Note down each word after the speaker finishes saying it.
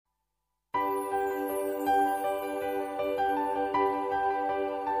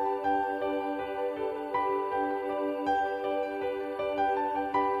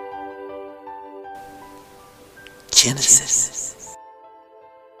Genesis,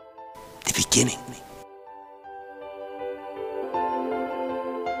 the beginning.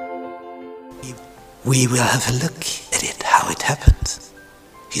 We will have a look at it, how it happened.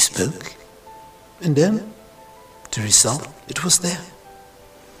 He spoke, and then the result, it was there.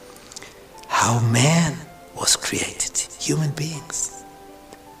 How man was created, human beings.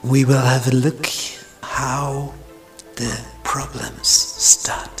 We will have a look how the problems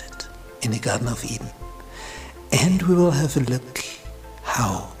started in the Garden of Eden. And we will have a look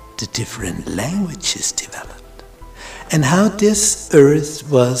how the different languages developed and how this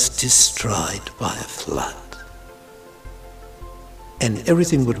earth was destroyed by a flood. And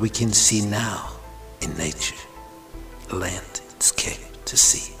everything what we can see now in nature, land, sky, the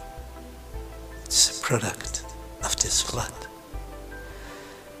sea, it's a product of this flood.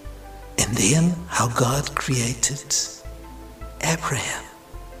 And then how God created Abraham.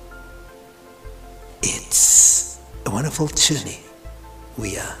 It's a wonderful journey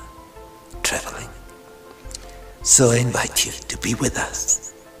we are traveling. So I invite you to be with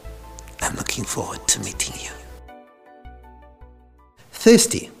us. I'm looking forward to meeting you.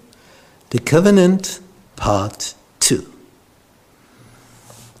 Thursday, the Covenant, Part 2.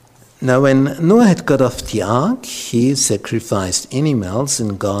 Now when Noah had got off the ark, he sacrificed animals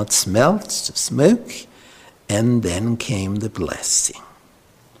and God smelled the smoke, and then came the blessing.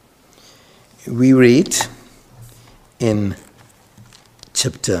 We read in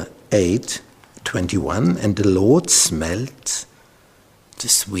chapter 8, 21, and the Lord smelled the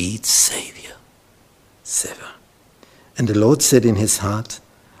sweet savour. And the Lord said in his heart,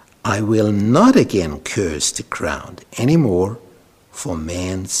 I will not again curse the ground any more for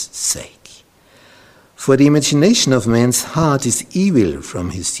man's sake. For the imagination of man's heart is evil from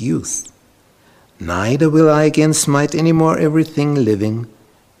his youth. Neither will I again smite any more everything living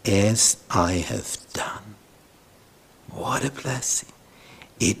as I have done. What a blessing.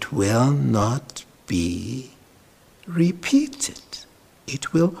 It will not be repeated.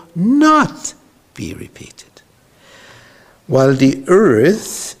 It will not be repeated. While the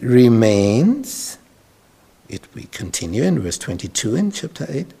earth remains, we continue in verse 22 in chapter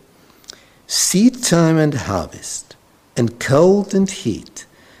 8, seed time and harvest, and cold and heat,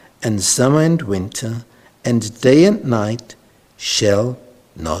 and summer and winter, and day and night shall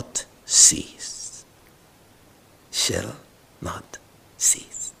not cease. Shall not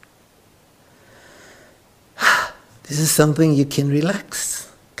cease. This is something you can relax,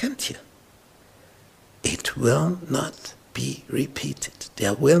 can't you? It will not be repeated.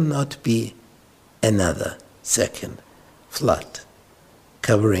 There will not be another second flood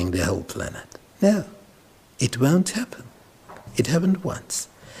covering the whole planet. No, it won't happen. It happened once.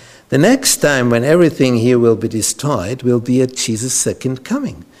 The next time when everything here will be destroyed will be at Jesus' second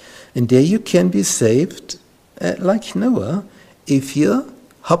coming. And there you can be saved like Noah if you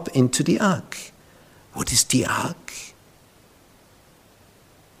hop into the ark. What is the ark?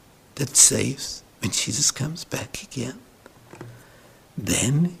 That saves when Jesus comes back again.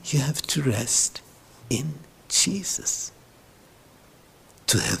 Then you have to rest in Jesus.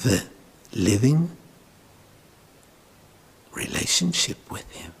 To have a living relationship with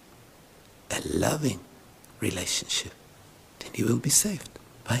him. A loving relationship. Then you will be saved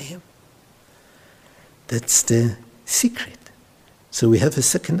by him. That's the secret. So we have a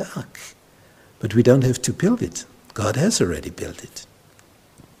second ark. But we don't have to build it. God has already built it.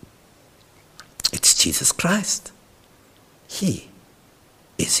 It's Jesus Christ. He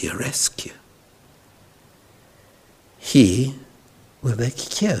is your rescue. He will take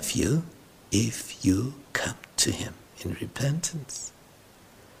care of you if you come to him in repentance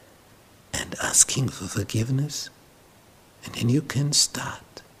and asking for forgiveness, and then you can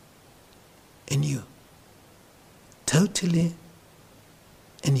start anew, totally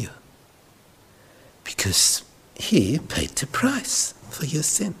anew, because he paid the price for your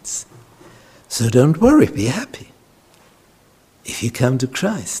sins. So don't worry, be happy. If you come to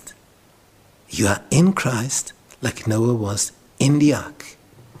Christ, you are in Christ like Noah was in the ark.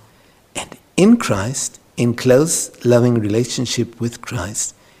 And in Christ, in close, loving relationship with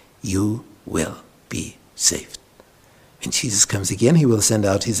Christ, you will be saved. When Jesus comes again, he will send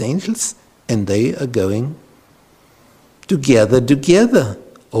out his angels, and they are going to gather together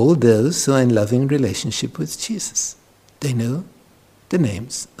all those who are in loving relationship with Jesus. They know the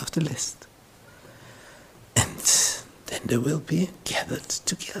names of the list. And then they will be gathered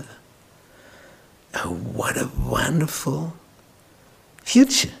together. Oh, what a wonderful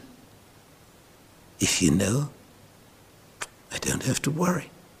future. If you know, I don't have to worry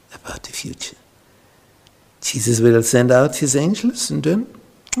about the future. Jesus will send out his angels, and then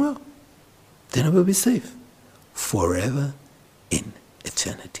I will be safe. forever in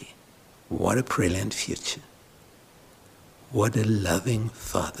eternity. What a brilliant future. What a loving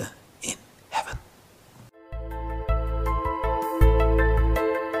Father